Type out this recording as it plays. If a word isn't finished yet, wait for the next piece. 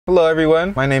Hello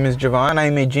everyone, my name is Javon. I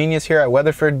am a genius here at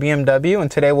Weatherford BMW,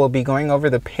 and today we'll be going over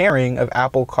the pairing of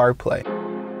Apple CarPlay.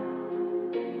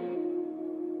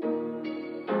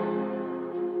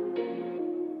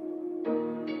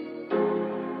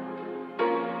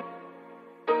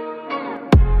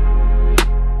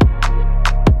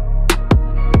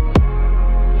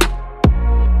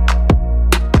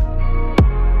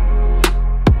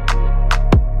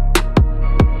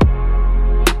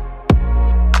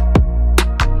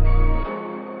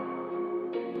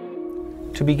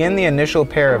 To begin the initial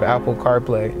pair of Apple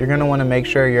CarPlay, you're going to want to make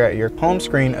sure you're at your home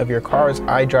screen of your car's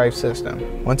iDrive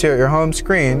system. Once you're at your home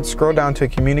screen, scroll down to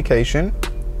Communication.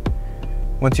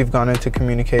 Once you've gone into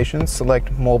Communication,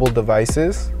 select Mobile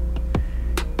Devices.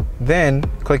 Then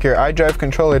click your iDrive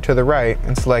controller to the right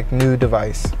and select New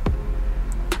Device.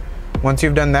 Once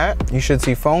you've done that, you should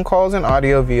see phone calls and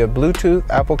audio via Bluetooth,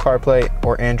 Apple CarPlay,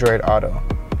 or Android Auto.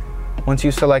 Once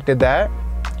you've selected that,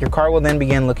 your car will then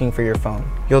begin looking for your phone.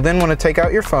 You'll then want to take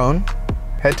out your phone,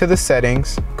 head to the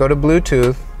settings, go to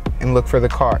Bluetooth, and look for the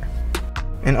car.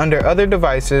 And under other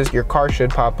devices, your car should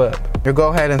pop up. You'll go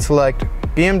ahead and select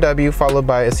BMW followed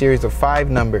by a series of 5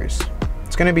 numbers.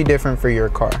 It's going to be different for your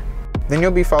car. Then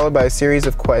you'll be followed by a series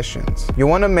of questions. You'll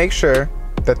want to make sure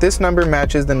that this number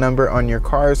matches the number on your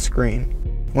car's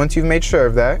screen. Once you've made sure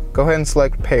of that, go ahead and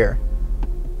select Pair.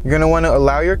 You're going to want to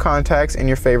allow your contacts and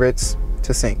your favorites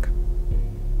to sync.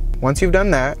 Once you've done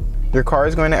that, your car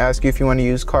is going to ask you if you want to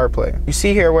use CarPlay. You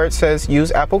see here where it says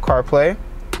use Apple CarPlay.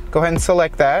 Go ahead and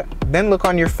select that, then look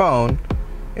on your phone.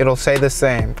 It'll say the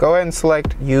same. Go ahead and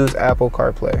select use Apple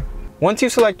CarPlay. Once you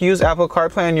select use Apple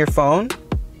CarPlay on your phone,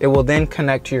 it will then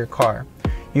connect to your car.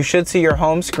 You should see your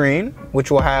home screen, which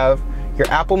will have your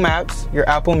Apple Maps, your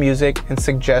Apple Music, and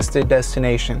suggested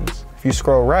destinations. If you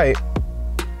scroll right,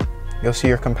 you'll see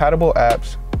your compatible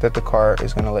apps that the car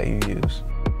is going to let you use.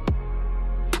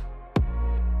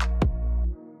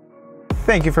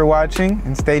 Thank you for watching,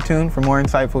 and stay tuned for more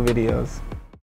insightful videos.